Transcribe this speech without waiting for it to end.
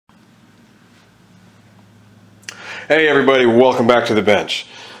Hey everybody, welcome back to the bench.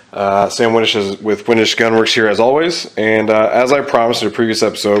 Sam Windisch is with Windisch Gunworks here as always, and as I promised in a previous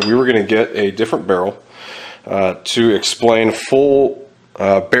episode, we were going to get a different barrel to explain full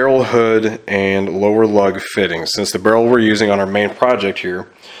barrel hood and lower lug fittings, since the barrel we're using on our main project here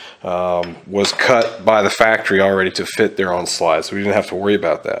was cut by the factory already to fit their own slide, so we didn't have to worry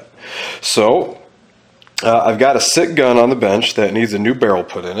about that. So I've got a sick gun on the bench that needs a new barrel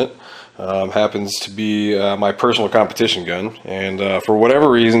put in it. Happens to be my personal competition gun, and for whatever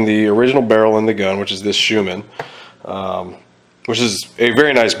reason the original barrel in the gun, which is this Schumann, which is a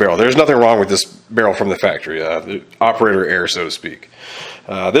very nice barrel, there's nothing wrong with this barrel from the factory, the operator error, so to speak.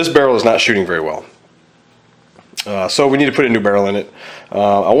 This barrel is not shooting very well, so we need to put a new barrel in it.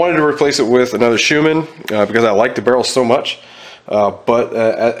 I wanted to replace it with another Schumann because I like the barrel so much. But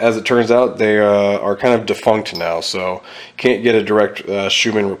as it turns out, they are kind of defunct now, so can't get a direct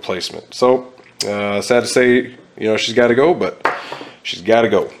Schumann replacement. So sad to say, she's got to go, but she's got to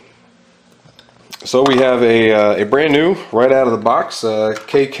go. So we have a brand new, right out of the box,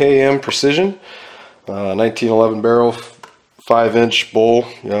 KKM Precision, 1911 barrel, 5-inch bowl,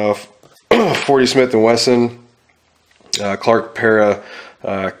 40 Smith & Wesson, Clark Para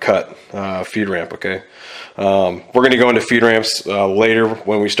cut feed ramp. Okay. We're going to go into feed ramps later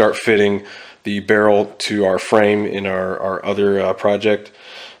when we start fitting the barrel to our frame in our other project.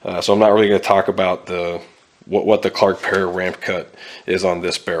 So I'm not really going to talk about what the Clark Para ramp cut is on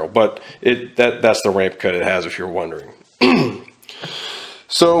this barrel, but that's the ramp cut it has, if you're wondering.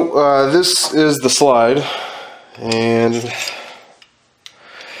 So this is the slide, and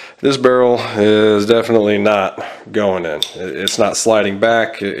this barrel is definitely not going in. It's not sliding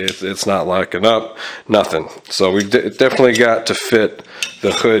back. It's not locking up. Nothing. So we definitely got to fit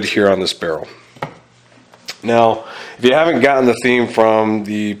the hood here on this barrel. Now, if you haven't gotten the theme from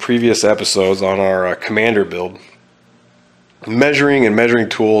the previous episodes on our Commander build, measuring and measuring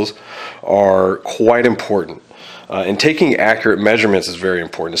tools are quite important. And taking accurate measurements is very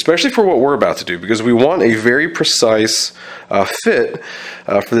important, especially for what we're about to do, because we want a very precise fit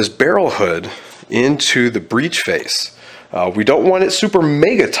for this barrel hood into the breech face. We don't want it super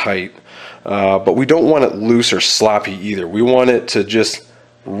mega tight, but we don't want it loose or sloppy either. We want it to just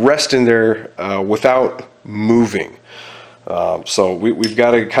rest in there without moving. So we've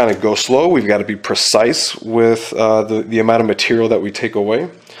got to kind of go slow. We've got to be precise with the amount of material that we take away.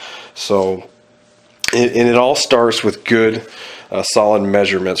 So and it all starts with good, solid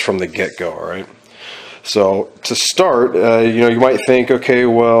measurements from the get-go. All right. So to start, you might think, okay,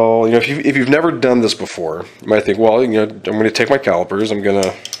 well, if you've never done this before, you might think, well, I'm going to take my calipers. I'm going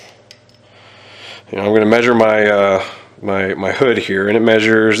to measure my my hood here, and it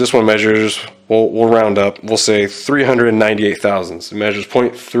measures. This one measures. We'll round up. We'll say 398 thousandths. It measures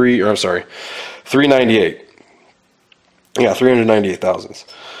 0.3, or I'm sorry, 398. Yeah, 398 thousandths.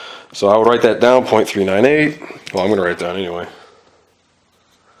 So I would write that down, 0.398. Well, I'm going to write it down anyway.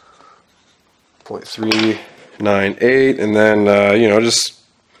 0.398, and then, just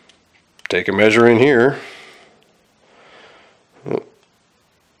take a measure in here.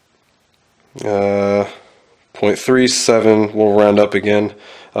 0.37, we'll round up again.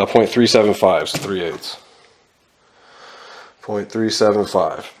 0.375, so 3/8.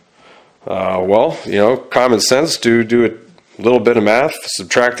 0.375. Well, common sense, do it. Little bit of math,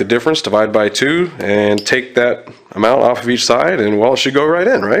 subtract the difference, divide by 2, and take that amount off of each side, and well, it should go right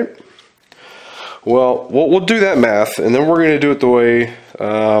in, right? Well, we'll do that math, and then we're going to do it the way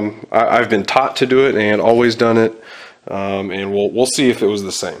I've been taught to do it and always done it, and we'll see if it was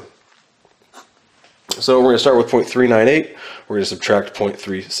the same. So we're going to start with 0.398. We're going to subtract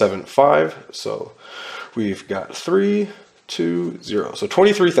 0.375. So we've got 320. So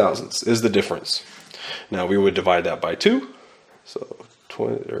 23 thousandths is the difference. Now we would divide that by 2. So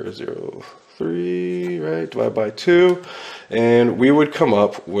 0.03, right? Divide by 2, and we would come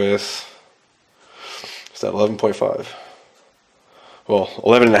up with, is that 11.5? Well,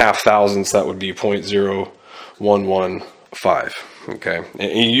 11.5 thousandths. That would be 0.0115. Okay,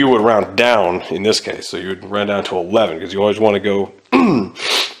 and you would round down in this case, so you would round down to 11, because you always want to go.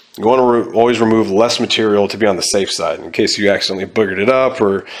 You want to always remove less material to be on the safe side, in case you accidentally boogered it up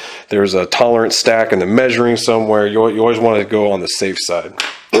or there's a tolerance stack in the measuring somewhere. You always want to go on the safe side.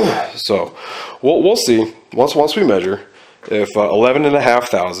 So we'll see once we measure if 11.5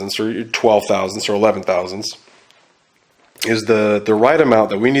 thousandths or 12 thousandths or 11 thousandths is the right amount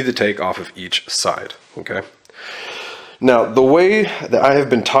that we need to take off of each side. Okay. Now, the way that I have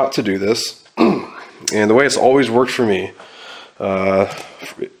been taught to do this, and the way it's always worked for me,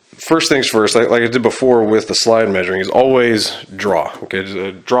 first things first, like I did before with the slide measuring, is always draw. Okay,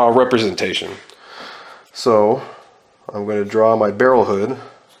 just draw a representation. So I'm going to draw my barrel hood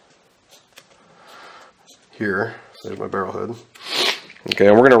here. There's my barrel hood. Okay,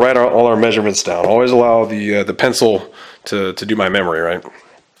 and we're going to write all our measurements down. Always allow the pencil to do my memory, right?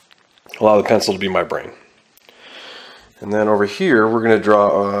 Allow the pencil to be my brain. And then over here, we're going to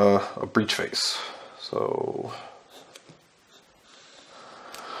draw a breech face. So,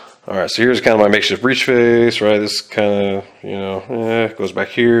 all right, so here's kind of my makeshift breech face, right? This kind of, you know, goes back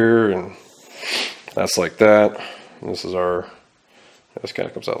here, and that's like that. And this is our, this kind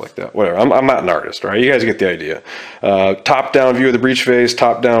of comes out like that. Whatever, I'm not an artist, right? You guys get the idea. Top-down view of the breech face,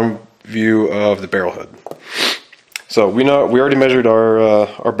 top-down view of the barrel hood. So we already measured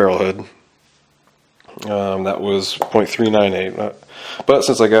our barrel hood. That was 0.398, but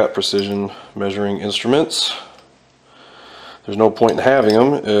since I got precision measuring instruments, there's no point in having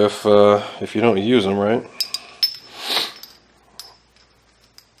them if you don't use them, right?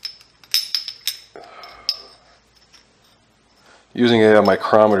 Using a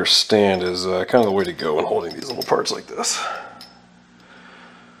micrometer stand is kind of the way to go when holding these little parts like this.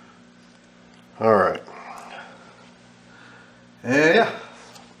 All right, and yeah,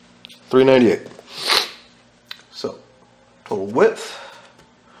 398. So, total width,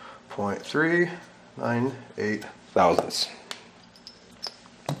 0.398 thousandths.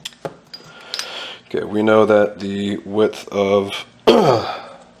 Okay, we know that the width of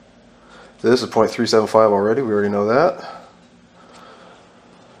this is 0.375 already. We already know that.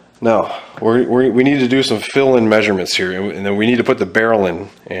 Now, we need to do some fill-in measurements here, and then we need to put the barrel in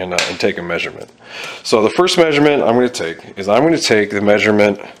and take a measurement. So the first measurement I'm going to take is I'm going to take the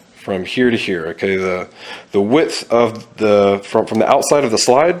measurement from here to here, okay, the width of from the outside of the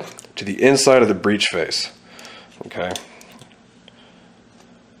slide to the inside of the breech face, okay.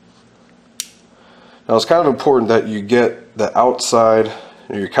 Now it's kind of important that you get the outside,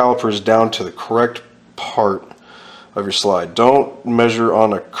 your calipers down to the correct part of your slide. Don't measure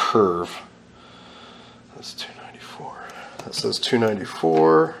on a curve. That's 294. That says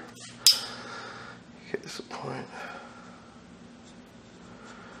 294. Okay, this is a point.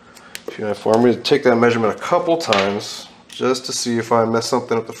 294. I'm going to take that measurement a couple times just to see if I mess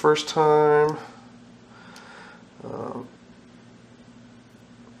something up the first time.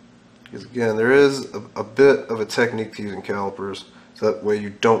 Because again, there is a bit of a technique to using calipers, so that way you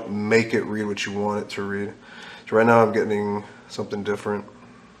don't make it read what you want it to read. So right now I'm getting something different.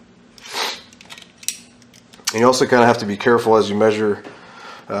 And you also kind of have to be careful as you measure.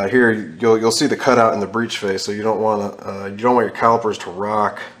 Here you'll see the cutout in the breech face, so you don't want your calipers to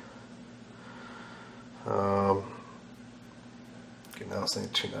rock. Okay, now it's saying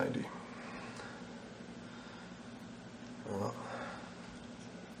 290.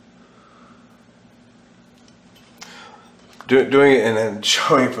 Doing it and then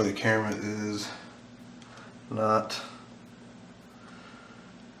showing it for the camera is not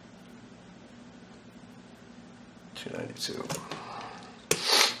 292.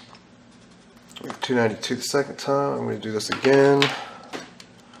 292 the second time. I'm going to do this again.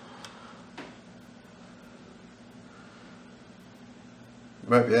 You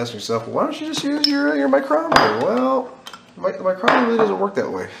might be asking yourself, well, why don't you just use your micrometer? Well, the micrometer really doesn't work that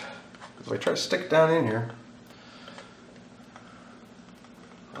way. If I try to stick it down in here,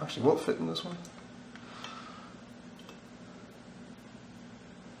 actually won't fit in this one.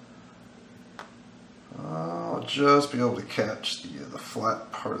 I'll just be able to catch the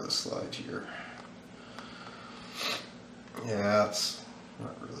flat part of the slide here. Yeah, it's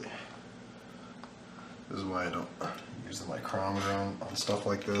not really. This is why I don't use the micrometer on stuff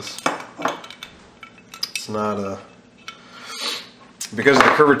like this. It's not a, because of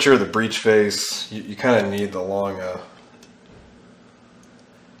the curvature of the breech face, you kind of need the long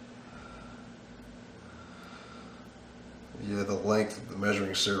the length of the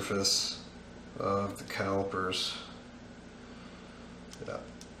measuring surface of the calipers. Yeah.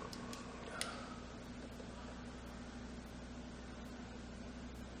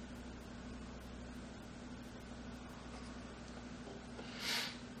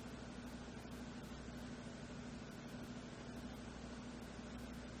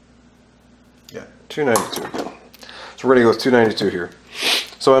 Yeah, 292 again. So we're going to go with 292 here.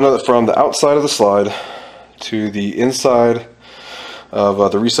 So I know that from the outside of the slide to the inside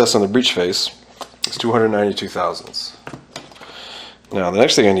of the recess on the breech face is 292 thousandths. Now the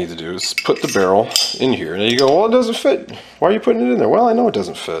next thing I need to do is put the barrel in here. Now you go, well, it doesn't fit. Why are you putting it in there? Well, I know it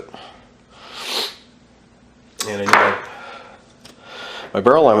doesn't fit. And I need my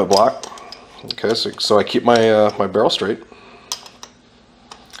barrel alignment block. Okay, so I keep my my barrel straight.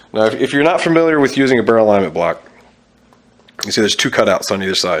 Now if you're not familiar with using a barrel alignment block, you see there's two cutouts on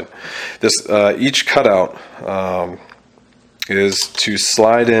either side. This each cutout is to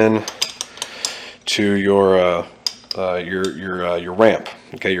slide in to your ramp,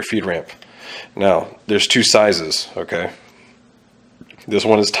 okay, your feed ramp. Now, there's two sizes, okay. This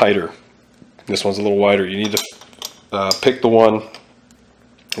one is tighter. This one's a little wider. You need to pick the one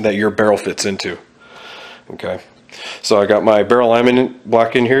that your barrel fits into, okay. So I got my barrel alignment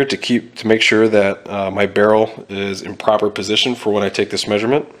block in here to make sure that my barrel is in proper position for when I take this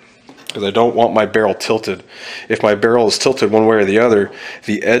measurement, because I don't want my barrel tilted. If my barrel is tilted one way or the other,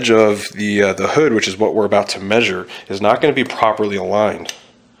 the edge of the hood, which is what we're about to measure, is not going to be properly aligned.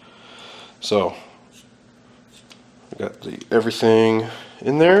 So I got everything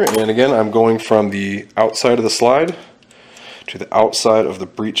in there, and again, I'm going from the outside of the slide to the outside of the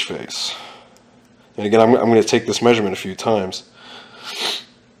breech face. And again, I'm going to take this measurement a few times.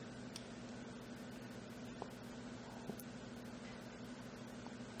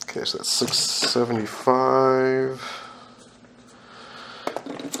 Okay, so that's 675.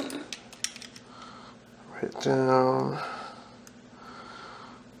 Write it down.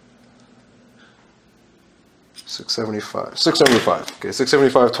 675. 675. Okay,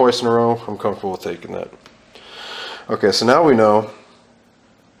 675 twice in a row. I'm comfortable with taking that. Okay, so now we know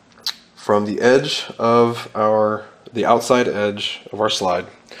from the edge of the outside edge of our slide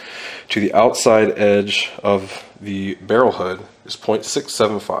to the outside edge of the barrel hood is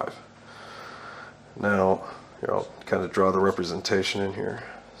 0.675. Now, here, I'll kind of draw the representation in here.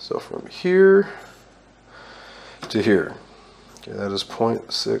 So from here to here, okay, that is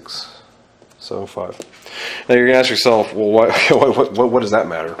 0.675. Now you're gonna ask yourself, well, what does that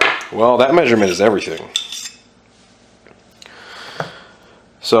matter? Well, that measurement is everything.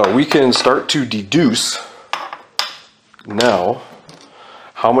 So we can start to deduce now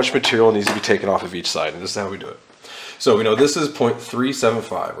how much material needs to be taken off of each side, and this is how we do it. So we know this is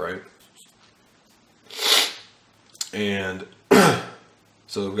 0.375, right? And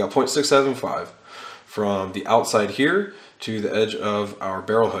so we've got 0.675 from the outside here to the edge of our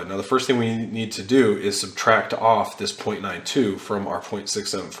barrel hood. Now the first thing we need to do is subtract off this 0.92 from our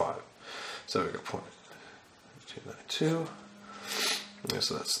 0.675. So we got 0.292. Okay,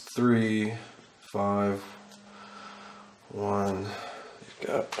 so that's 3, 5, 1. You've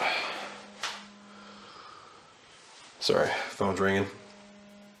got, sorry, phone's ringing.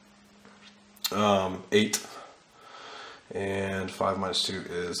 8, and 5 minus 2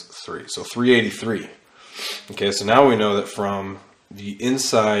 is 3. So 383. Okay, so now we know that from the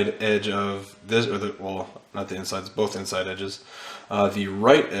inside edge of this, well, not the inside, it's both inside edges. The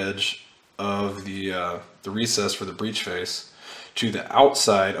right edge of the recess for the breech face to the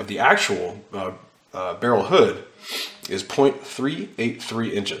outside of the actual barrel hood is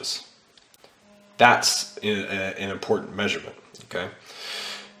 0.383 inches. That's an important measurement, okay?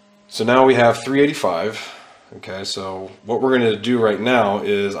 So now we have 385, okay? So what we're going to do right now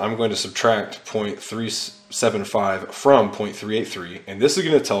is I'm going to subtract 0.375 from 0.383, and this is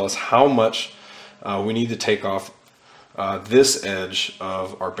going to tell us how much we need to take off this edge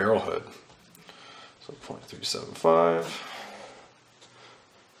of our barrel hood. So 0.375.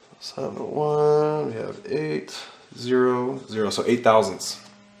 701, we have 8, 0, 0, so 8 thousandths.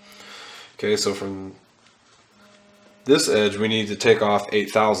 Okay, so from this edge, we need to take off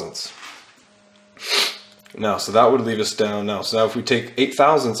 8 thousandths. Now, so that would leave us down now. So now if we take 8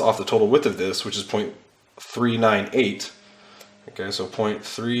 thousandths off the total width of this, which is 0.398, okay, so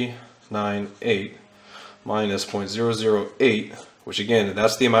 0.398 minus 0.008, which again,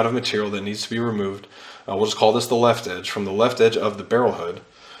 that's the amount of material that needs to be removed. We'll just call this the left edge, from the left edge of the barrel hood.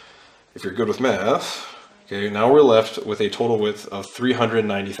 If you're good with math, okay, now we're left with a total width of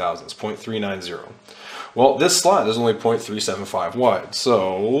 390 thousandths, 0.390. Well, this slide is only 0.375 wide,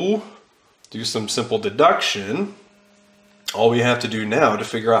 so do some simple deduction. All we have to do now to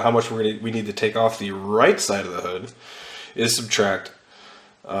figure out how much we need to take off the right side of the hood is subtract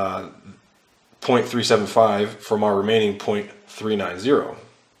 0.375 from our remaining 0.390.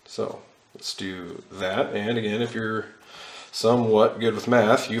 So let's do that, and again, if you're somewhat good with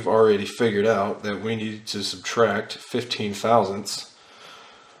math, you've already figured out that we need to subtract 15 thousandths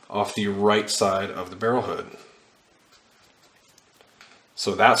off the right side of the barrel hood.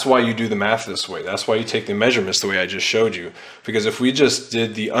 So that's why you do the math this way. That's why you take the measurements the way I just showed you. Because if we just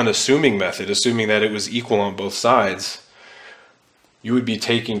did the unassuming method, assuming that it was equal on both sides, you would be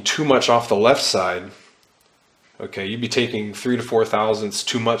taking too much off the left side. Okay, you'd be taking 3 to 4 thousandths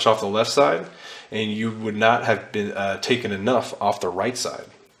too much off the left side, and you would not have been taken enough off the right side,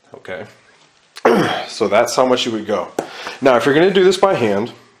 okay? So that's how much you would go. Now, if you're gonna do this by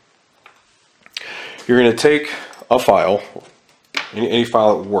hand, you're gonna take a file, any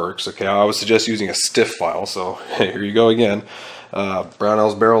file that works. Okay, I would suggest using a stiff file. So here you go again,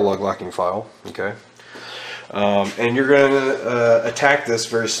 Brownells barrel lug locking file. Okay, and you're going to attack this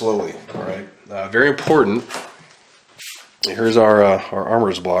very slowly. All right, very important. Here's our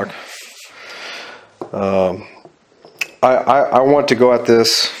armor's block. I want to go at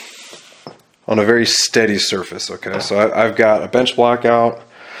this on a very steady surface. Okay, so I've got a bench block out.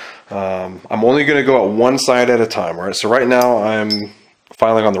 I'm only going to go at one side at a time. All right, so right now I'm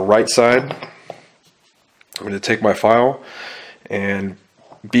filing on the right side. I'm going to take my file and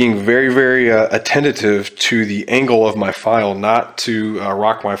being very, very attentive to the angle of my file, not to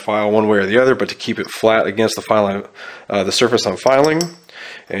rock my file one way or the other, but to keep it flat against the surface I'm filing,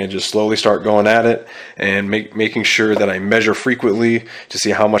 and just slowly start going at it and making sure that I measure frequently to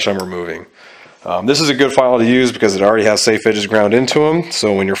see how much I'm removing. This is a good file to use because it already has safe edges ground into them,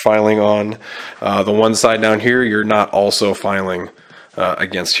 so when you're filing on the one side down here, you're not also filing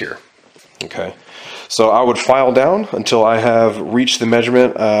against here. Okay, so I would file down until I have reached the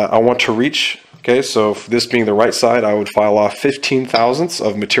measurement I want to reach. Okay, so this being the right side, I would file off 15 thousandths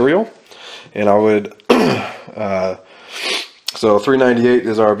of material, and I would so 398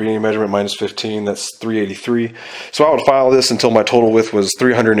 is our beginning measurement minus 15, that's 383. So I would file this until my total width was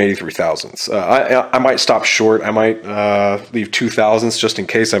 383 thousandths. I might stop short, I might leave 2 thousandths just in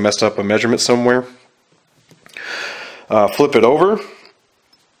case I messed up a measurement somewhere. Flip it over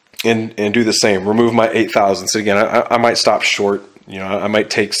and do the same, remove my 8 thousandths. Again, I might stop short, you know, I might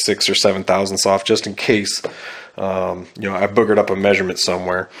take 6 or 7 thousandths off just in case, you know, I boogered up a measurement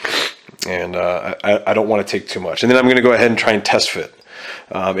somewhere. And I don't want to take too much. And then I'm going to go ahead and try and test fit.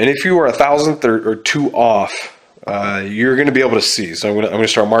 And if you are a thousandth or two off, you're going to be able to see. So I'm going to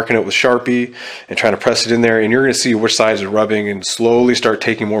start marking it with Sharpie and trying to press it in there. And you're going to see which sides are rubbing and slowly start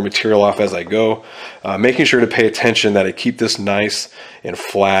taking more material off as I go. Making sure to pay attention that I keep this nice and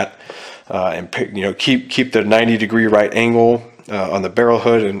flat, and you know, keep the 90-degree right angle on the barrel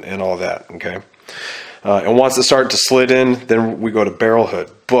hood and all that. Okay. And once it starts to slid in, then we go to barrel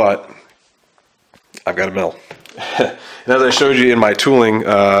hood. But I've got a mill. And as I showed you in my tooling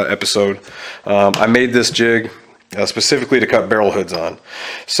episode, I made this jig specifically to cut barrel hoods on.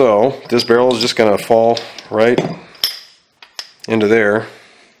 So this barrel is just going to fall right into there.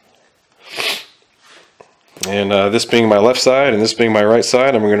 And this being my left side and this being my right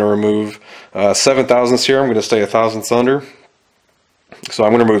side, I'm going to remove 7 thousandths here. I'm going to stay a thousandths under. So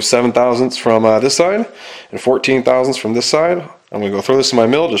I'm going to remove 7 thousandths from this side and 14 thousandths from this side. I'm going to go throw this in my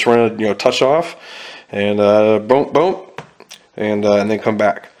mill, just run a touch off, and boom, boom, and then come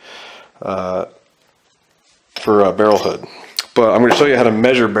back for a barrel hood. But I'm going to show you how to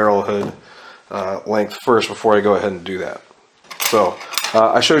measure barrel hood length first before I go ahead and do that. So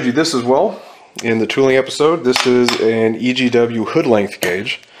I showed you this as well in the tooling episode. This is an EGW hood length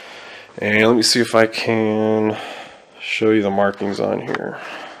gauge, and let me see if I can show you the markings on here.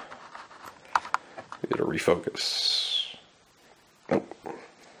 Get a refocus. Nope.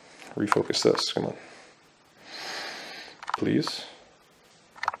 Refocus this. Come on. Please.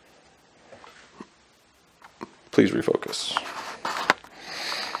 Please refocus.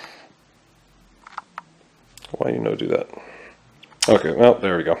 Why do that? Okay, well,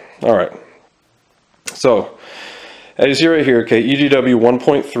 there we go. All right. So, as you see right here, okay, EGW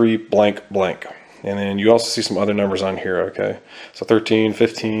 1.3 blank blank. And then you also see some other numbers on here, okay? So 13,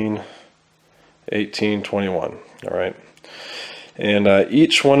 15, 18, 21, all right? And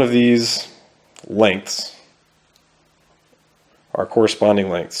each one of these lengths are corresponding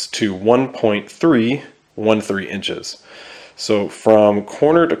lengths to 1.313 inches. So from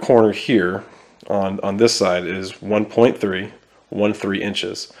corner to corner here on this side is 1.313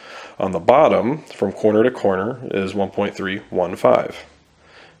 inches. On the bottom, from corner to corner, is 1.315,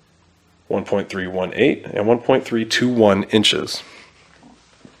 1.318, and 1.321 inches.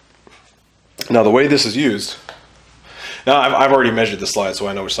 Now the way this is used, now I've already measured the slide, so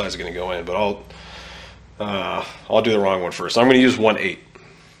I know which side is going to go in, but I'll do the wrong one first. I'm going to use 1/8.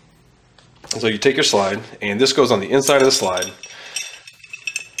 So you take your slide, and this goes on the inside of the slide,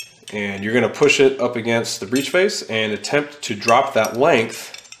 and you're going to push it up against the breech face and attempt to drop that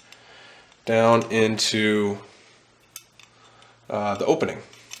length down into the opening,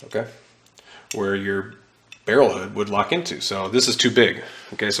 okay, where your barrel hood would lock into. So this is too big,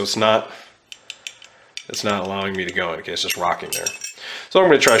 okay, so it's not allowing me to go in, okay, it's just rocking there. So I'm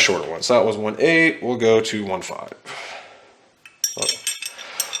going to try a shorter one. So that was 1/8, we'll go to 1/5.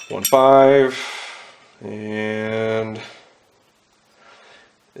 1/5, and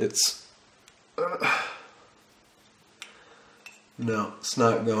it's no, it's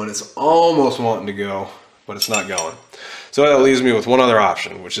not going. It's almost wanting to go, but it's not going. So that leaves me with one other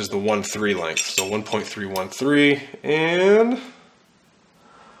option, which is the 1.3 length. So 1.313, and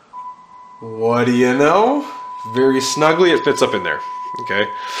what do you know? Very snugly, it fits up in there, okay?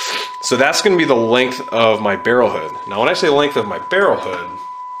 So that's gonna be the length of my barrel hood. Now when I say length of my barrel hood,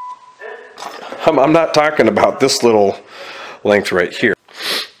 I'm not talking about this little length right here.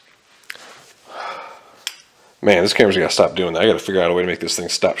 Man, this camera's gotta stop doing that. I gotta figure out a way to make this thing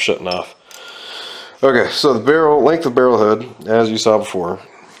stop shutting off. Okay, so the length of barrel hood, as you saw before,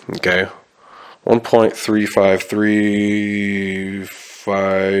 okay,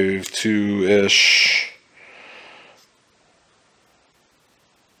 1.35352-ish,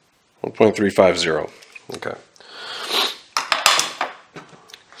 1.350, okay.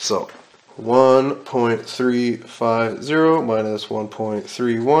 So 1.350 minus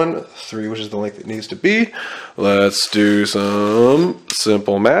 1.313, which is the length it needs to be. Let's do some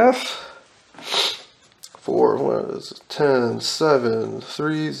simple math. 4, what is it? 10, 7,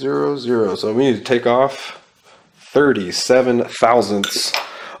 3, 0, 0. So we need to take off 37 thousandths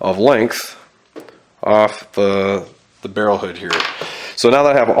of length off the barrel hood here. So now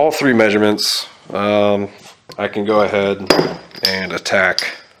that I have all three measurements, I can go ahead and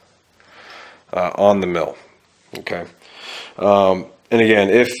attack on the mill. Okay. And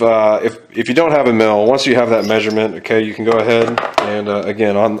again, if you don't have a mill, once you have that measurement, okay, you can go ahead and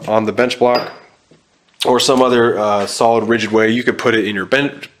again on the bench block or some other solid rigid way, you could put it in your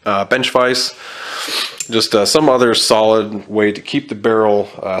bench vise, just some other solid way to keep the barrel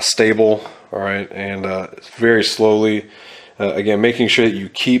stable. All right, and very slowly, again, making sure that you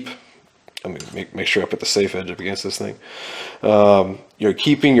keep. Let me make sure I put the safe edge up against this thing.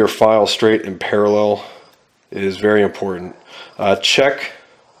 Keeping your file straight and parallel is very important. Check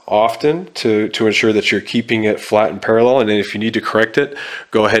often to ensure that you're keeping it flat and parallel, and then if you need to correct it,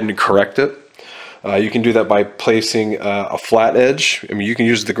 go ahead and correct it. You can do that by placing a flat edge. I mean, you can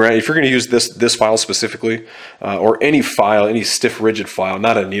use the ground if you're going to use this file specifically, or any file, any stiff rigid file,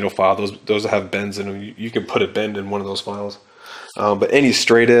 not a needle file. Those have bends in them. You can put a bend in one of those files. But any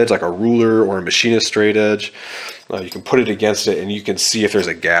straight edge, like a ruler or a machinist straight edge, you can put it against it and you can see if there's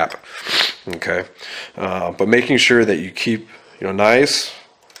a gap. Okay, but making sure that you keep nice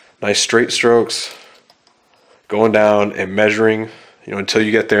straight strokes, going down and measuring until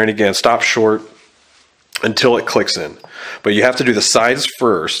you get there. And again, stop short until it clicks in. But you have to do the sides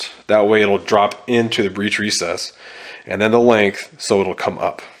first. That way it'll drop into the breech recess, and then the length so it'll come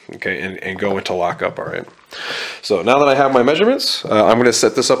up. Okay, and go into lockup. All right. So now that I have my measurements, I'm going to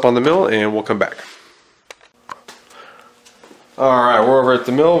set this up on the mill and we'll come back. All right, we're over at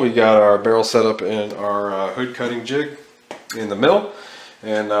the mill. We got our barrel set up in our hood cutting jig in the mill,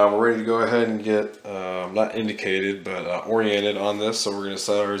 and we're ready to go ahead and get not indicated but oriented on this. So we're going to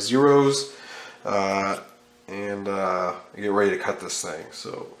set our zeros and get ready to cut this thing.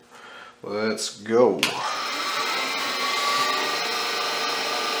 So let's go.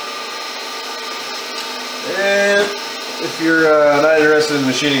 And if you're not interested in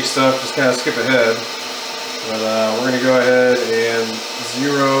machining stuff, just kind of skip ahead. But we're going to go ahead and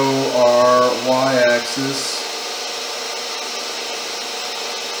zero our y-axis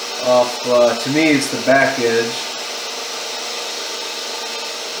off, to me it's the back edge.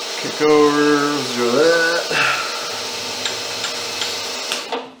 Kick over, zero that.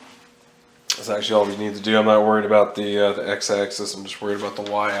 That's actually all we need to do. I'm not worried about the x-axis, I'm just worried about the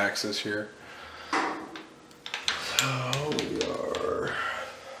y-axis here. We are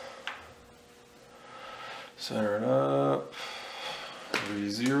centered up,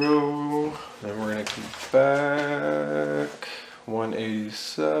 3-0, then we're going to keep back,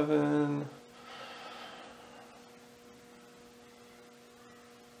 187,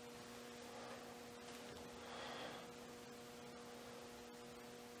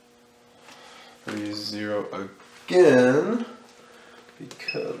 again,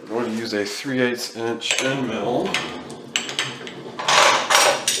 because we're going to use a 3/8 inch end mill.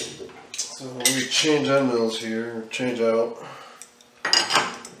 So when we change end mills here, change out,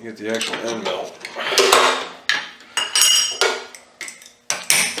 you get the actual end mill.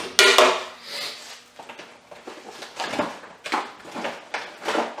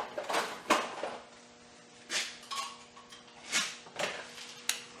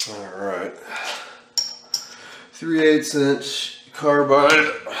 Alright. 3/8 inch carbide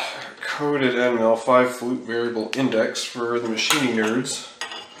coated end mill, 5 flute variable index for the machining nerds.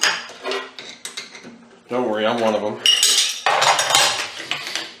 Don't worry, I'm one of them.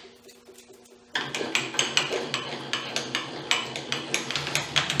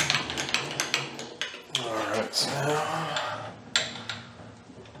 Alright, so now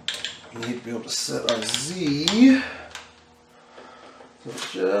you need to be able to set our Z. So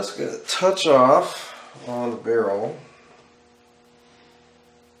just gonna touch off on the barrel.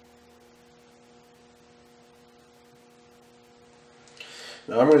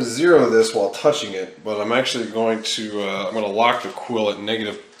 Now I'm going to zero this while touching it, but I'm actually going to I'm going to lock the quill at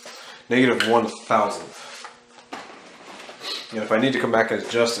negative 1,000th. And if I need to come back and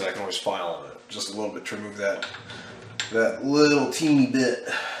adjust it, I can always file on it just a little bit to remove that little teeny bit.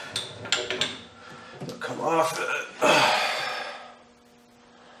 It'll come off it.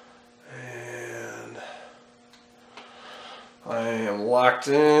 And I am locked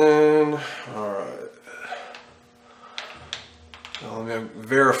in. All right. Now let me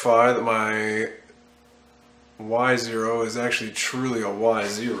verify that my Y0 is actually truly a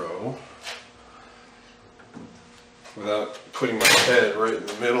Y0 without putting my head right in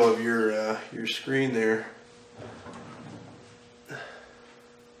the middle of your screen there.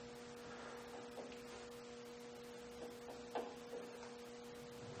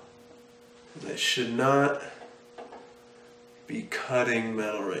 I should not be cutting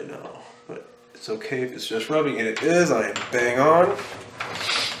metal right now, but it's okay if it's just rubbing, and it is. I am bang on.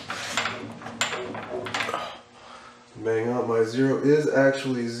 Bang on. My 0 is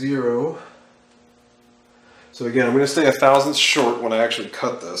actually 0. So again, I'm going to stay 1,000th short when I actually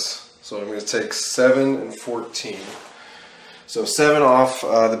cut this. So I'm going to take 7 and 14. So 7 off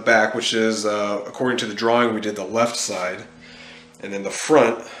the back, which is, according to the drawing, we did the left side. And then the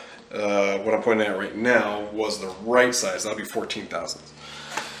front, what I'm pointing at right now, was the right side. So that'll be 14 thousandths.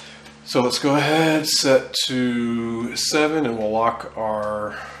 So let's go ahead, set to 7, and we'll lock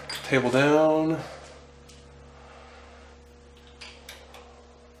our table down.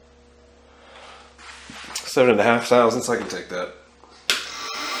 Seven and a half thousandths, I can take that.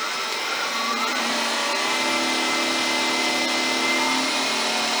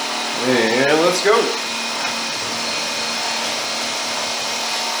 And let's go.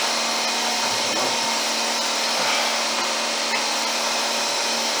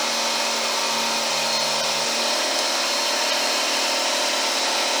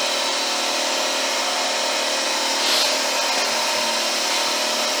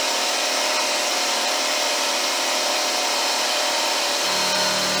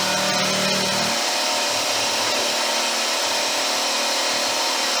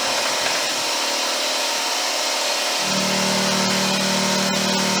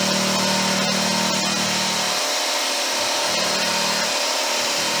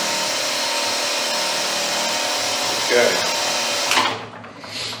 Okay.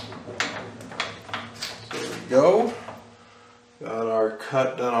 There we go. Got our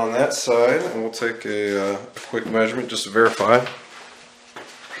cut done on that side, and we'll take a quick measurement just to verify.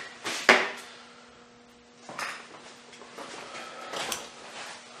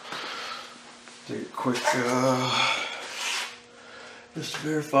 Take a quick, just to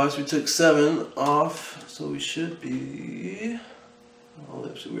verify. So we took 7 off, so we should be,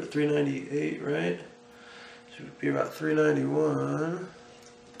 oh, so we're at 398, right? Should be about 391.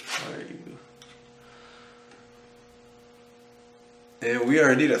 And we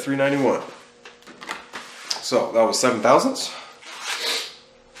are indeed at 391. So that was 7 thousandths.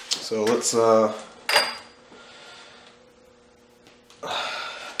 So let's over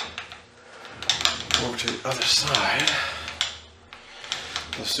to the other side.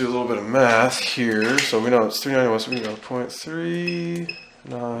 Let's do a little bit of math here. So we know it's 391, so we go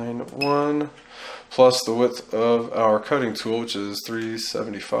 0.391 plus the width of our cutting tool, which is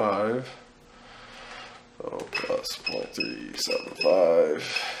 375. So plus 0.375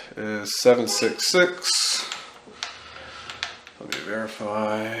 is 766. Let me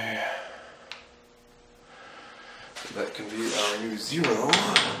verify. That can be our new 0.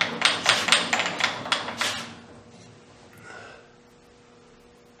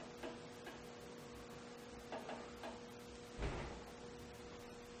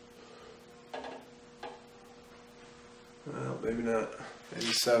 Well, maybe not.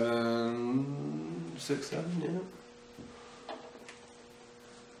 Maybe 767, yeah.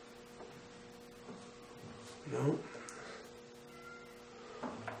 No.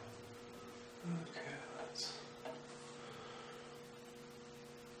 Okay, let's.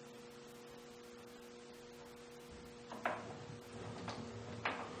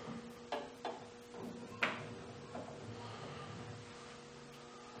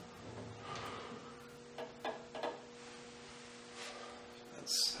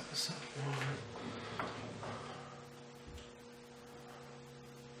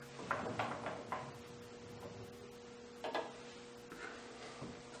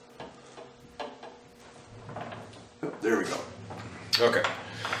 There we go. Okay.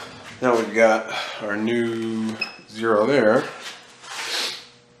 Now we've got our new 0 there.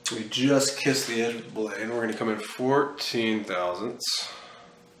 We just kissed the edge of the blade. We're going to come in 14 thousandths.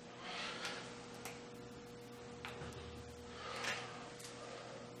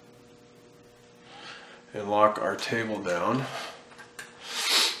 And lock our table down.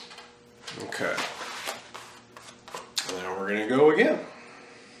 Okay. And then we're going to go again.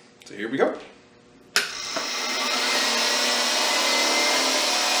 So here we go.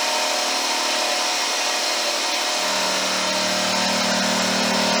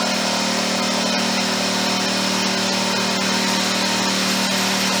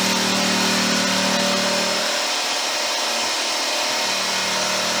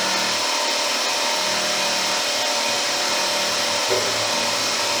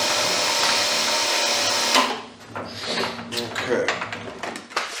 Okay.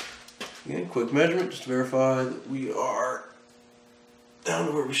 Again, quick measurement just to verify that we are down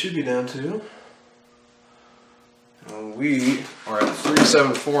to where we should be down to. And we are at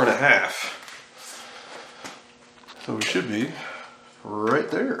 374.5. So we should be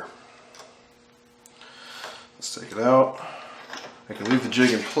right there. Let's take it out. I can leave the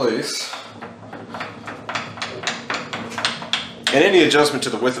jig in place. And any adjustment to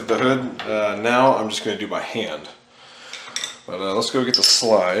the width of the hood, now I'm just going to do by hand. But let's go get the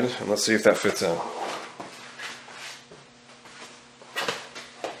slide and let's see if that fits in.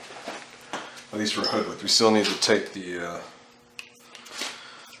 At least for hood width. We still need to take the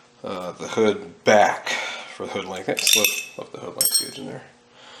hood back for the hood length. Slip the hood length gauge in there.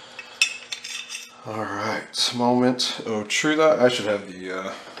 Alright, moment. Oh, true that. I should have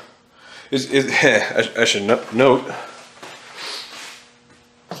the... I should note,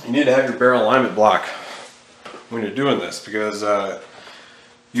 you need to have your barrel alignment block when you're doing this, because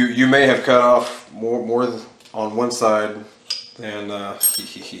you may have cut off more on one side than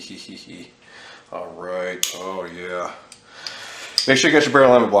all right. Oh yeah, make sure you got your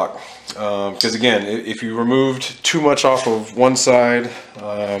barrel alignment block, because again, if you removed too much off of one side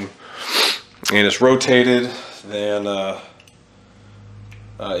and it's rotated, then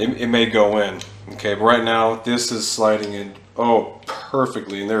it may go in. Okay, but right now this is sliding in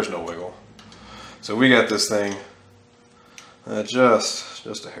perfectly, and there's no wiggle. So we got this thing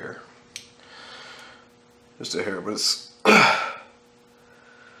just a hair. Just a hair, but it's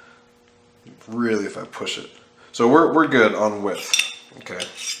really, if I push it. So we're good on width. Okay.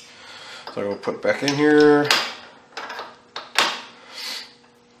 So I'm gonna put it back in here.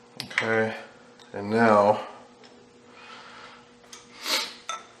 Okay. And now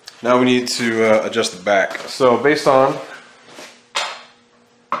we need to adjust the back. So based on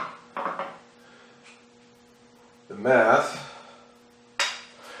the math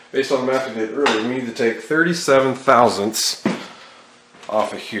we did earlier, we need to take 37 thousandths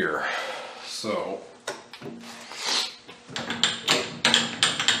off of here. So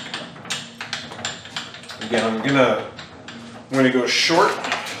again, I'm gonna go short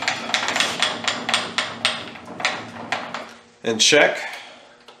and check.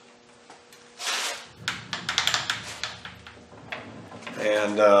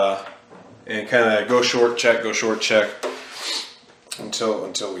 And kind of go short, check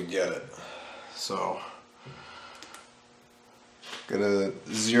until we get it. So gonna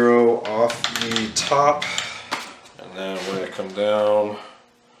 0 off the top, and then we're gonna come down.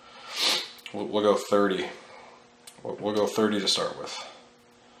 We'll go 30. We'll go 30 to start with.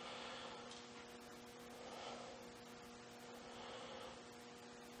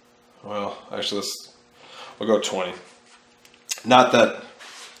 Well, actually, we'll go 20. Not that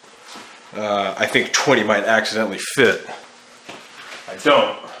I think 20 might accidentally fit. I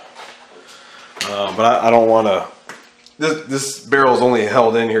don't. But I don't want to. This barrel is only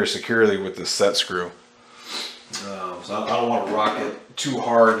held in here securely with this set screw. So I don't want to rock it too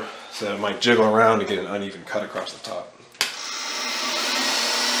hard so that it might jiggle around to get an uneven cut across the top.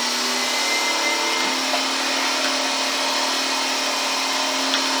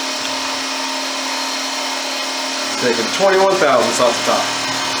 Taking 21 thousandths off the top.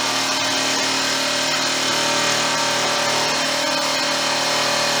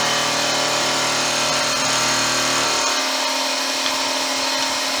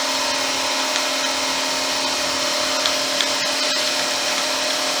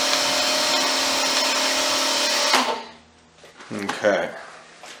 Okay,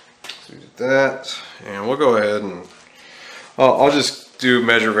 so we did that, and we'll go ahead and I'll just do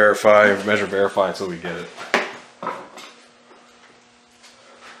measure verify until we get it.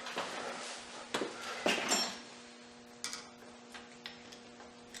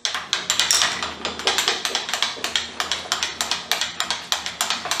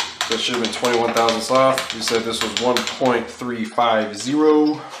 That should have been 21 thousandths off. We said this was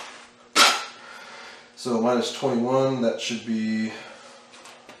 1.350. So minus 21, that should be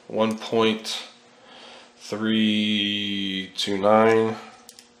 1.329.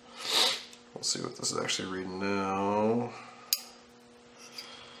 Let's see what this is actually reading now.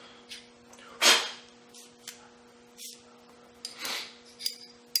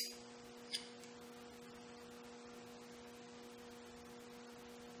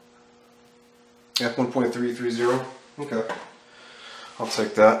 Yeah, 1.330. Okay, I'll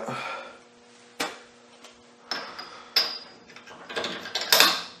take that.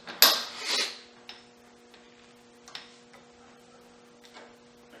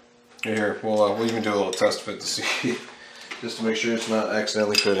 Here, we'll even do a little test fit to see, just to make sure it's not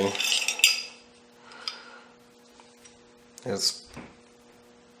accidentally fitting. It's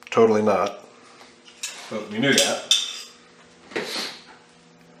totally not, but we knew that.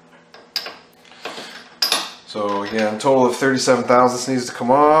 So again, total of 37 thousandths needs to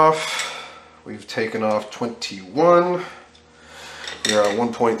come off. We've taken off 21. We're at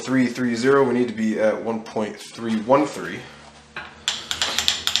 1.330. We need to be at 1.313.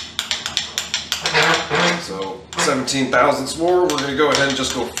 So 17 thousandths more. We're going to go ahead and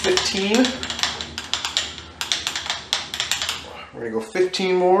just go 15. We're going to go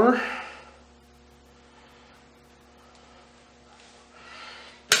 15 more.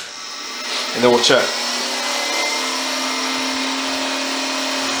 And then we'll check.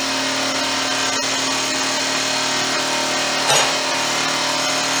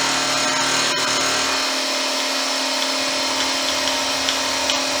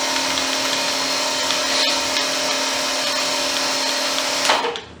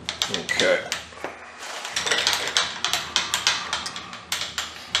 Okay.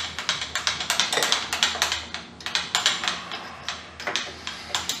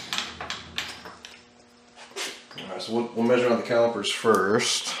 All right, so we'll measure on the calipers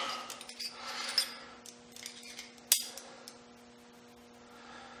first.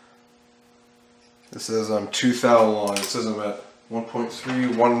 This says I'm 2 thou long. It says I'm at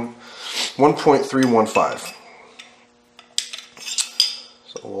 1.315.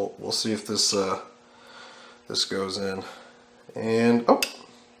 So we'll see if this this goes in, and oh,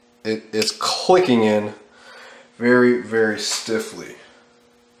 it's clicking in very, very stiffly.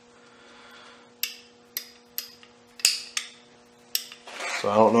 So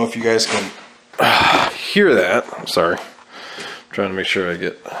I don't know if you guys can hear that. I'm sorry. I'm trying to make sure I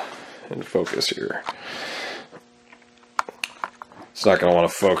get in focus here. It's not going to want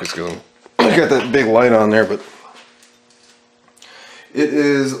to focus because I got that big light on there, but it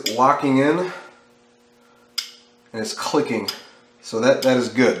is locking in and it's clicking. So that is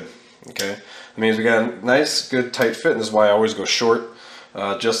good. Okay, that means we got a nice, good, tight fit, and this is why I always go short,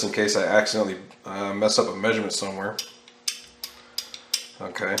 just in case I accidentally mess up a measurement somewhere.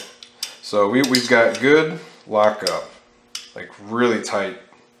 Okay, so we've got good lockup, like really tight,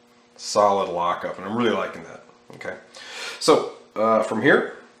 solid lockup, and I'm really liking that. Okay, so from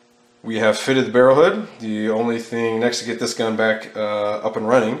here we have fitted the barrel hood. The only thing next to get this gun back up and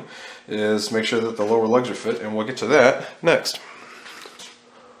running is make sure that the lower lugs are fit, and we'll get to that next.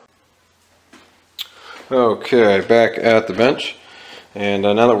 Okay, back at the bench, and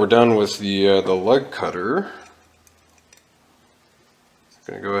now that we're done with the lug cutter,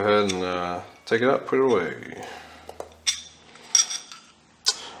 I'm gonna go ahead and take it out, put it away.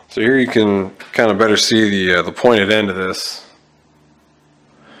 So here you can kind of better see the pointed end of this.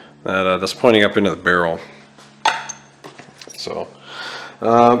 That's pointing up into the barrel. So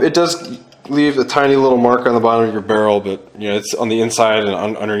it does leave a tiny little mark on the bottom of your barrel, but you know it's on the inside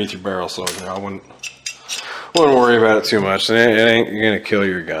and underneath your barrel, so you know, I wouldn't worry about it too much. It ain't gonna kill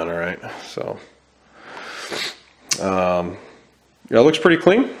your gun, all right? So yeah, it looks pretty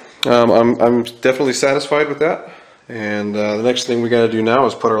clean. I'm definitely satisfied with that. And the next thing we got to do now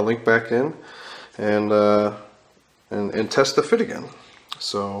is put our link back in and test the fit again.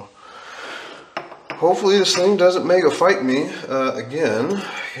 So hopefully this thing doesn't mega fight me again,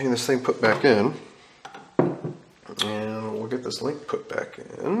 getting this thing put back in. And we'll get this link put back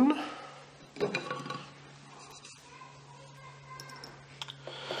in.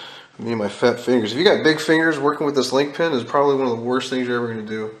 Me and my fat fingers. If you got big fingers, working with this link pin is probably one of the worst things you're ever going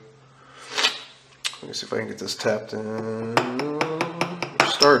to do. Let me see if I can get this tapped in.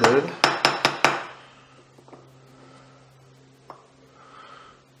 Started.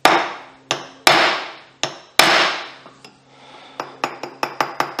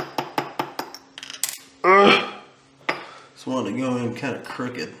 Just wanted to go in kind of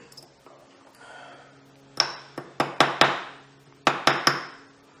crooked.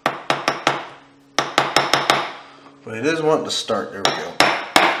 But it is wanting to start. There we go.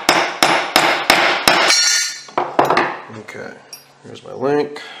 Okay, here's my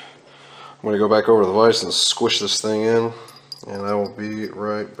link. I'm going to go back over to the vise and squish this thing in, and I will be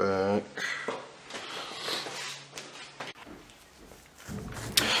right back.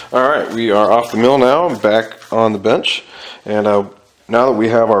 Alright, we are off the mill now. I'm back on the bench, and now that we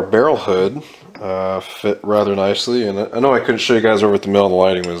have our barrel hood fit rather nicely, and I know I couldn't show you guys over at the mill, the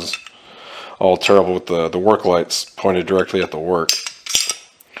lighting was all terrible with the work lights pointed directly at the work.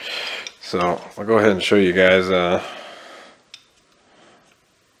 So I'll go ahead and show you guys.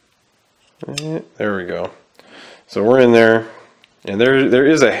 There we go. So we're in there, and there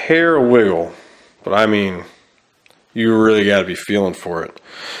is a hair wiggle, but I mean, you really got to be feeling for it.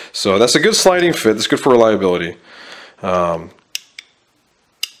 So that's a good sliding fit. That's good for reliability. And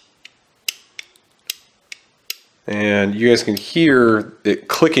you guys can hear it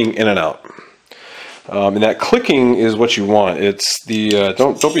clicking in and out. And that clicking is what you want. It's the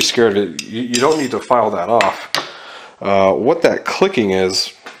don't be scared of it. You don't need to file that off. What that clicking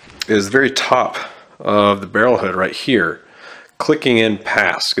is the very top of the barrel hood right here, clicking in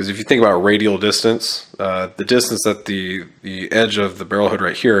past. Because if you think about radial distance, the distance that the edge of the barrel hood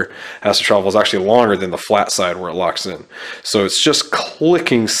right here has to travel is actually longer than the flat side where it locks in. So it's just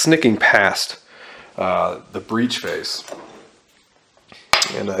clicking, snicking past the breech face.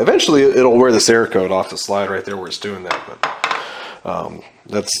 And eventually it'll wear this air coat off the slide right there where it's doing that, but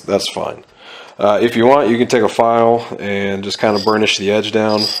that's fine. If you want, you can take a file and just kind of burnish the edge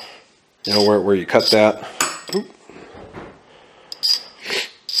down, you know, where you cut that. Oop.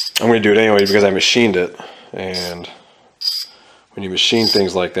 I'm going to do it anyway because I machined it, and when you machine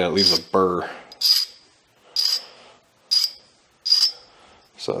things like that, it leaves a burr.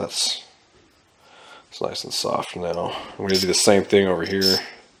 So it's nice and soft now. I'm going to do the same thing over here,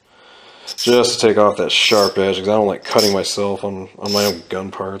 just to take off that sharp edge, because I don't like cutting myself on my own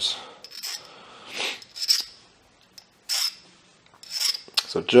gun parts.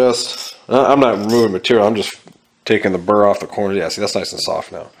 So just, I'm not removing material, I'm just taking the burr off the corner. Yeah, see, that's nice and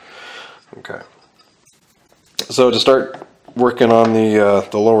soft now. Okay. So to start working on the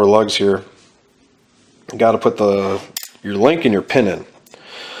lower lugs here, you got to put your link and your pin in.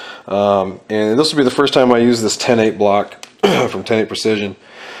 And this will be the first time I use this 10-8 block from 10-8 Precision.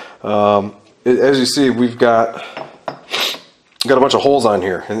 As you see, we've got a bunch of holes on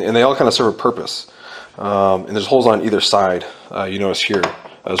here, and they all kind of serve a purpose. And there's holes on either side. You notice here,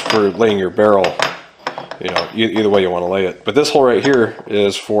 as for laying your barrel, you know, either way you want to lay it. But this hole right here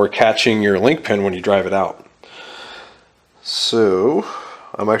is for catching your link pin when you drive it out. So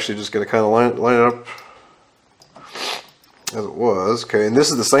I'm actually just going to kind of line it up as it was. Okay, and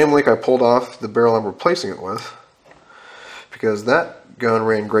this is the same link I pulled off the barrel I'm replacing it with, because that gun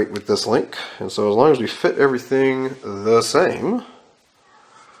ran great with this link. And so as long as we fit everything the same,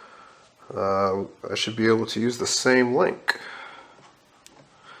 I should be able to use the same link.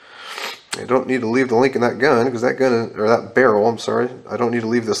 I don't need to leave the link in that gun, because that gun, or that barrel, I'm sorry, I don't need to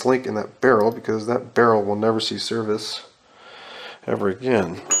leave this link in that barrel, because that barrel will never see service ever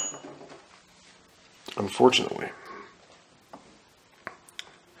again, unfortunately.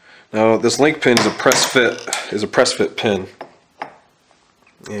 Now this link pin is a press fit pin,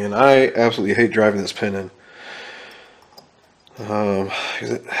 and I absolutely hate driving this pin in.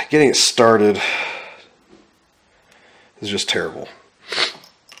 Getting it started is just terrible.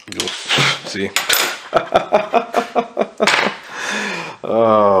 You'll see.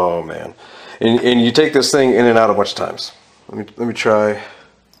 Oh man! And you take this thing in and out a bunch of times. Let me try.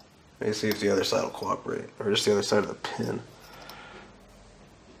 Let me see if the other side will cooperate, or just the other side of the pin.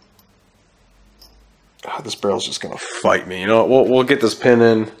 Oh, this barrel's just gonna fight me. You know what? We'll get this pin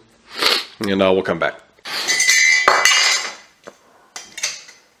in, and we'll come back.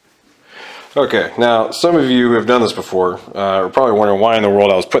 Okay, now some of you who have done this before are probably wondering why in the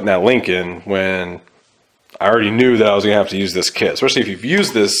world I was putting that link in when I already knew that I was going to have to use this kit. Especially if you've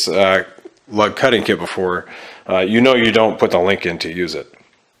used this lug cutting kit before, you know you don't put the link in to use it.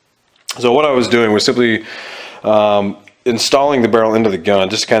 So what I was doing was simply installing the barrel into the gun,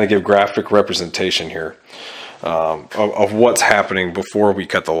 just to kind of give graphic representation here of what's happening before we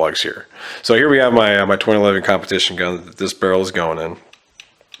cut the lugs here. So here we have my 2011 competition gun that this barrel is going in.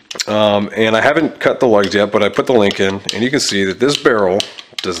 And I haven't cut the lugs yet, but I put the link in, and you can see that this barrel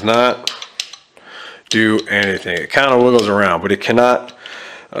does not do anything. It kind of wiggles around, but it cannot,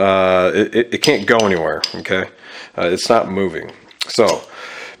 it can't go anywhere, okay? It's not moving. So,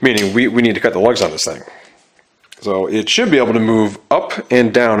 meaning we need to cut the lugs on this thing. So it should be able to move up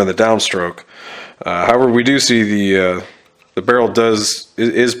and down in the downstroke. However, we do see the barrel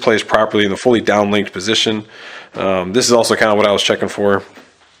is placed properly in the fully downlinked position. This is also kind of what I was checking for.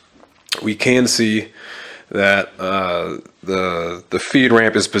 We can see that the feed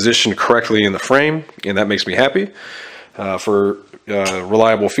ramp is positioned correctly in the frame, and that makes me happy for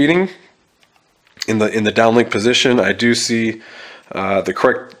reliable feeding. In the downlink position, I do see the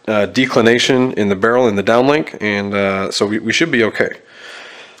correct declination in the barrel in the downlink, and so we should be okay.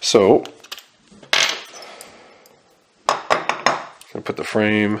 So I'm gonna put the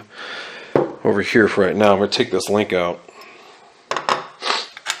frame over here for right now. I'm gonna take this link out.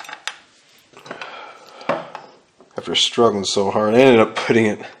 After struggling so hard, I ended up putting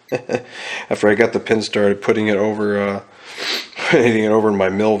it after I got the pin started, putting it over in my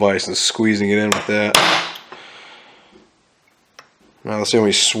mill vise and squeezing it in with that. Now that's the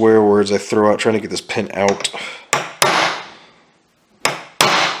only swear words I throw out trying to get this pin out.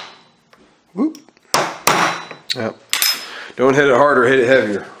 Whoop. Yep. Don't hit it harder, hit it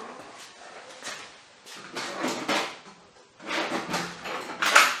heavier.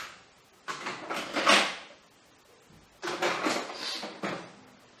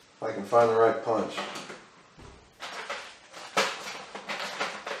 If I can find the right punch.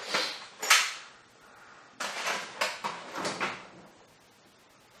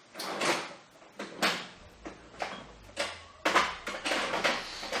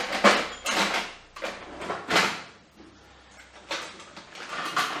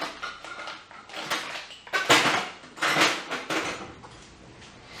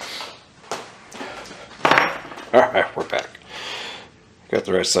 Alright, we're back. Got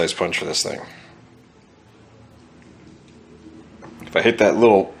the right size punch for this thing. If I hit that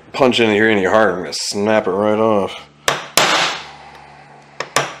little punch in here any harder, I'm going to snap it right off.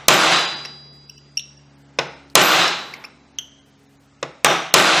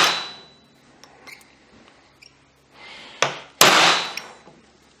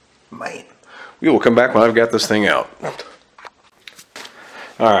 Man. We will come back when I've got this thing out.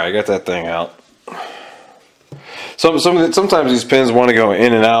 Alright, I got that thing out. Sometimes these pins want to go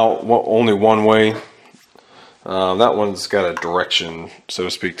in and out only one way. That one's got a direction, so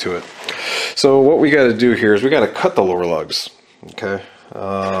to speak, to it. So what we got to do here is we got to cut the lower lugs. Okay,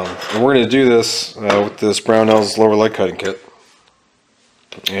 and we're going to do this with this Brownells lower lug cutting kit.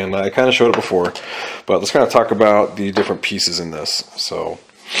 And I kind of showed it before, but let's kind of talk about the different pieces in this. So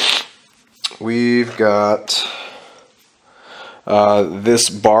we've got this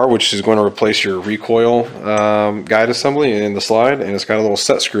bar, which is going to replace your recoil guide assembly in the slide, and it's got a little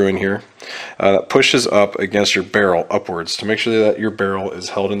set screw in here that pushes up against your barrel upwards to make sure that your barrel is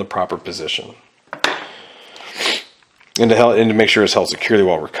held in the proper position, and to make sure it's held securely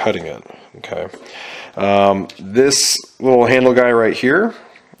while we're cutting it. Okay, this little handle guy right here,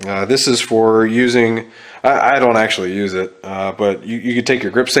 this is for using. I don't actually use it, but you could take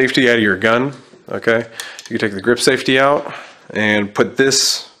your grip safety out of your gun. Okay, you can take the grip safety out and put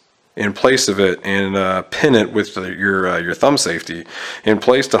this in place of it, and pin it with your thumb safety in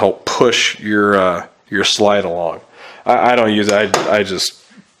place to help push your slide along. I don't use it. I just,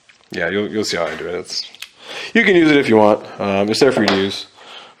 yeah, you'll see how I do it. You can use it if you want. It's there for you to use,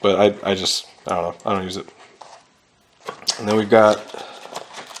 but I don't know. I don't use it. And then we've got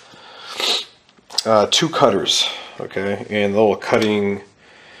two cutters, okay, and the little cutter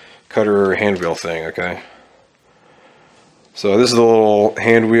hand wheel thing, okay. So this is a little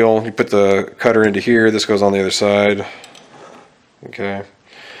hand wheel. You put the cutter into here. This goes on the other side. Okay,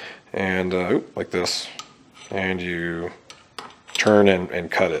 and like this, and you turn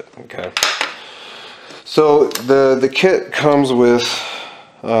and cut it. Okay. So the kit comes with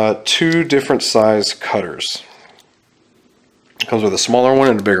two different size cutters. It comes with a smaller one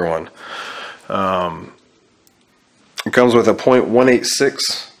and a bigger one. It comes with a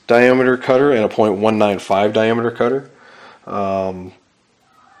 .186 diameter cutter and a .195 diameter cutter.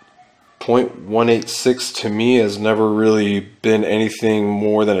 0.186 to me has never really been anything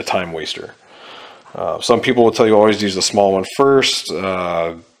more than a time waster. Some people will tell you always use the small one first.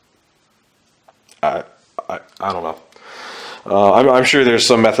 I don't know. I'm sure there's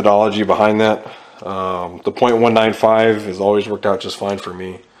some methodology behind that. The .195 has always worked out just fine for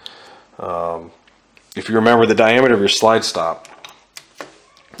me. If you remember the diameter of your slide stop,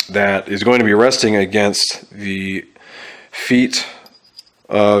 that is going to be resting against the feet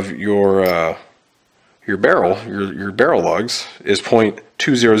of your barrel, your barrel lugs, is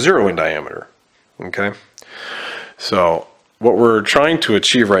 .200 in diameter. Okay, so what we're trying to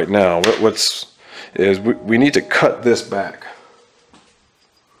achieve right now, we need to cut this back.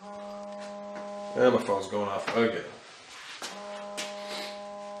 And my phone's going off again.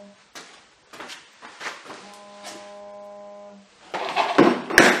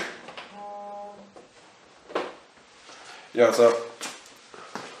 Yeah, what's up?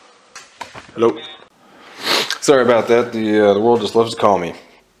 Hello. Sorry about that. The world just loves to call me.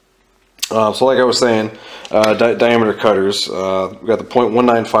 So like I was saying, diameter cutters. We got the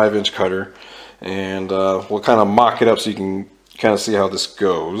 0.195 inch cutter, and we'll kind of mock it up so you can kind of see how this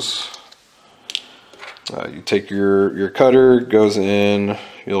goes. You take your cutter, goes in your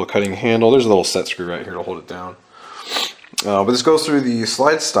little cutting handle. There's a little set screw right here to hold it down. But this goes through the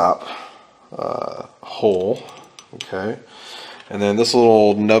slide stop hole. Okay, and then this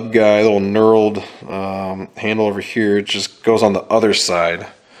little nub guy, little knurled handle over here, it just goes on the other side,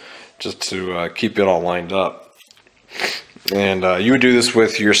 just to keep it all lined up. And you would do this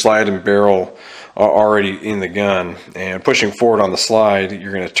with your slide and barrel already in the gun, and pushing forward on the slide,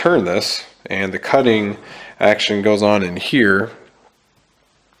 you're going to turn this, and the cutting action goes on in here,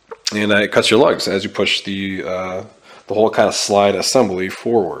 and it cuts your lugs as you push the whole kind of slide assembly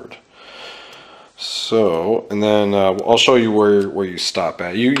forward. So, and then I'll show you where you stop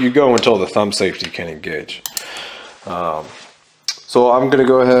at. You go until the thumb safety can engage. So I'm gonna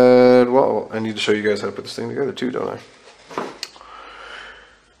go ahead, well, I need to show you guys how to put this thing together too, don't I?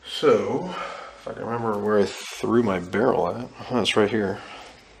 So, if I can remember where I threw my barrel at, oh, it's right here.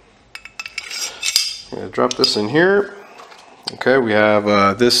 I'm gonna drop this in here. Okay, we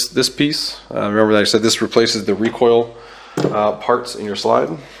have this piece. Remember that I said this replaces the recoil parts in your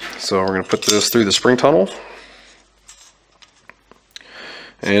slide. So we're going to put this through the spring tunnel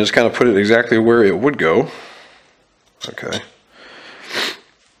and just kind of put it exactly where it would go. Okay.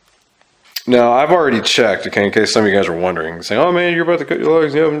 Now I've already checked, okay, in case some of you guys are wondering, saying, "Oh man, you're about to cut your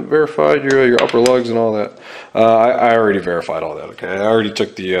lugs. You haven't verified your upper lugs and all that." I already verified all that. Okay, I already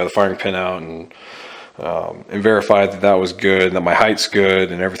took the firing pin out and verified that that was good, and that my height's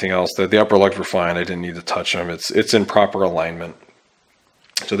good, and everything else. That the upper lugs were fine. I didn't need to touch them. It's in proper alignment.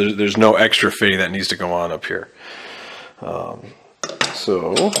 So there's no extra fitting that needs to go on up here.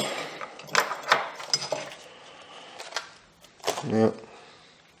 So yeah,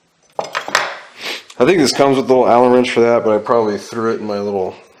 I think this comes with a little Allen wrench for that, but I probably threw it in my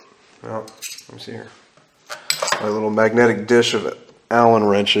little, well, let me see here, my little magnetic dish of Allen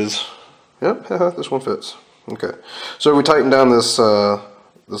wrenches. Yep, this one fits. Okay, so we tighten down this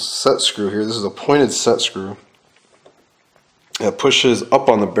this set screw here. This is a pointed set screw. It pushes up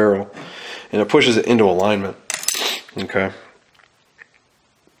on the barrel, and it pushes it into alignment. Okay.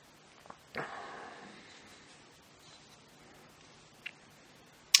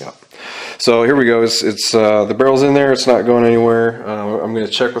 Yeah. So here we go. It's the barrel's in there. It's not going anywhere. I'm going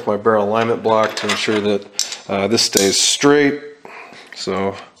to check with my barrel alignment block to ensure that this stays straight.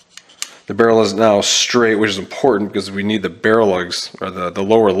 So the barrel is now straight, which is important because we need the barrel lugs, or the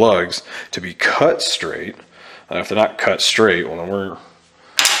lower lugs, to be cut straight. If they're not cut straight, well, then we're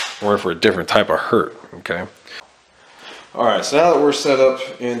in for a different type of hurt. Okay. All right. So now that we're set up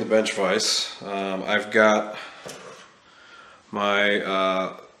in the bench vise, I've got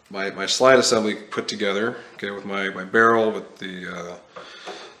my my slide assembly put together. Okay, with my barrel with the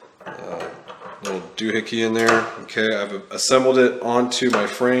little doohickey in there. Okay, I've assembled it onto my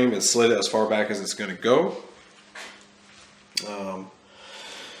frame and slid it as far back as it's going to go.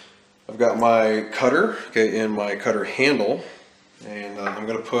 I've got my cutter, okay, in my cutter handle, and I'm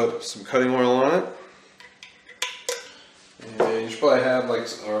going to put some cutting oil on it. And you should probably have like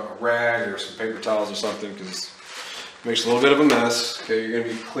a rag or some paper towels or something, because it makes a little bit of a mess. Okay, you're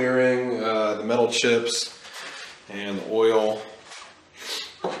going to be clearing the metal chips and the oil.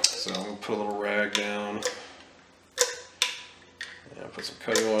 So I'm going to put a little rag down. And put some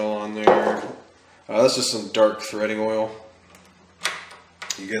cutting oil on there. That's just some dark threading oil.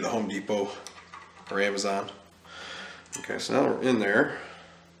 You get it at Home Depot or Amazon. Okay, so now we're in there.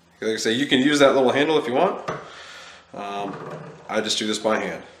 Like I say, you can use that little handle if you want. I just do this by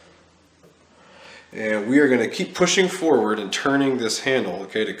hand. And we are going to keep pushing forward and turning this handle,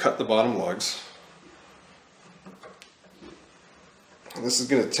 okay, to cut the bottom lugs. And this is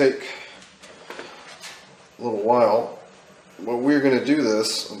going to take a little while, but we're going to do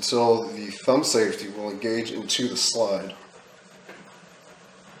this until the thumb safety will engage into the slide.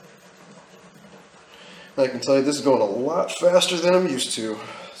 I can tell you this is going a lot faster than I'm used to,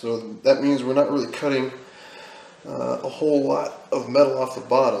 so that means we're not really cutting a whole lot of metal off the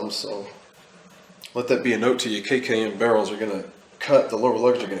bottom. So let that be a note to you. KKM barrels are going to cut, the lower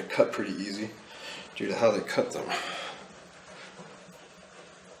lugs are going to cut pretty easy due to how they cut them.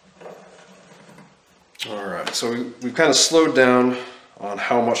 Alright, so we've kind of slowed down on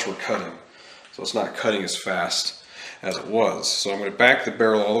how much we're cutting, so it's not cutting as fast as it was. So I'm going to back the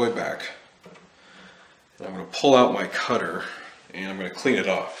barrel all the way back. I'm going to pull out my cutter and I'm going to clean it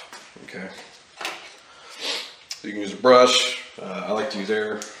off. Okay. So you can use a brush. I like to use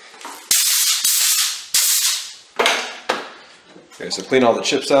air. Okay, so clean all the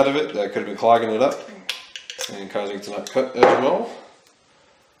chips out of it that could have been clogging it up and causing it to not cut as well.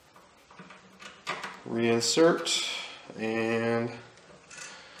 Reinsert, and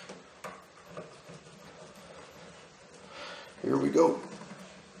here we go.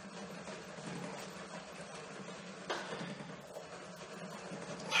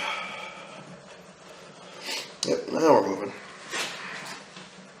 Yep, now we're moving.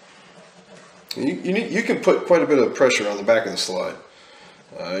 You can put quite a bit of pressure on the back of the slide.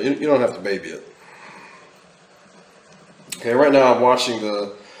 You don't have to baby it. Okay, right now I'm watching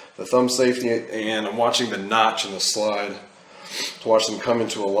the thumb safety and I'm watching the notch in the slide to watch them come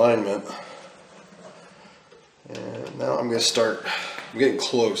into alignment. And now I'm going to start, I'm getting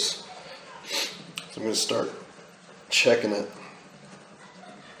close. So I'm going to start checking it.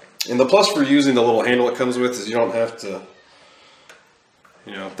 And the plus for using the little handle it comes with is you don't have to,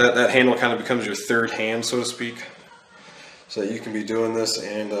 you know, that handle kind of becomes your third hand, so to speak. So that you can be doing this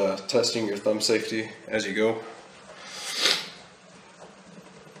and testing your thumb safety as you go.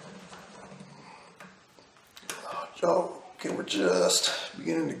 Oh, okay, we're just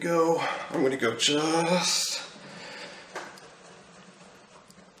beginning to go. I'm going to go just.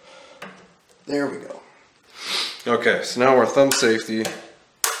 There we go. Okay, so now our thumb safety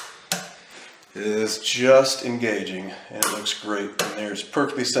is just engaging and it looks great. And there's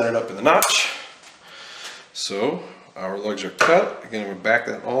perfectly centered up in the notch. So our lugs are cut. Again, I'm going to back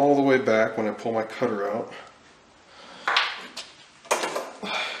that all the way back when I pull my cutter out.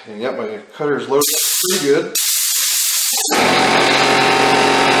 And yeah, my cutter is loaded pretty good.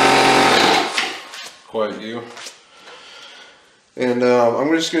 Quiet you. And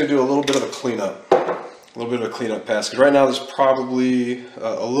I'm just going to do a little bit of a cleanup. A little bit of a cleanup pass. Because right now there's probably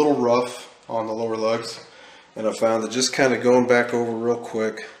a little rough on the lower lugs, and I found that just kind of going back over real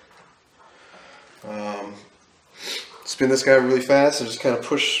quick, spin this guy really fast and just kind of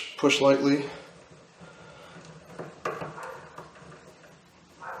push lightly,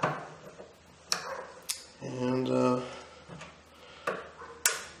 and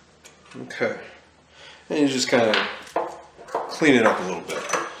okay, and you just kind of clean it up a little bit.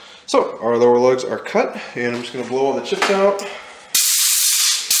 So our lower lugs are cut, and I'm just going to blow all the chips out.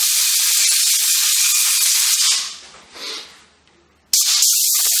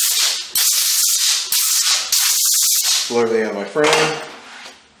 Blur they on my frame,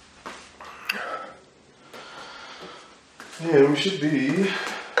 and we should be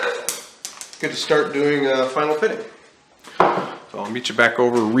good to start doing final fitting. So I'll meet you back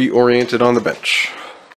over reoriented on the bench.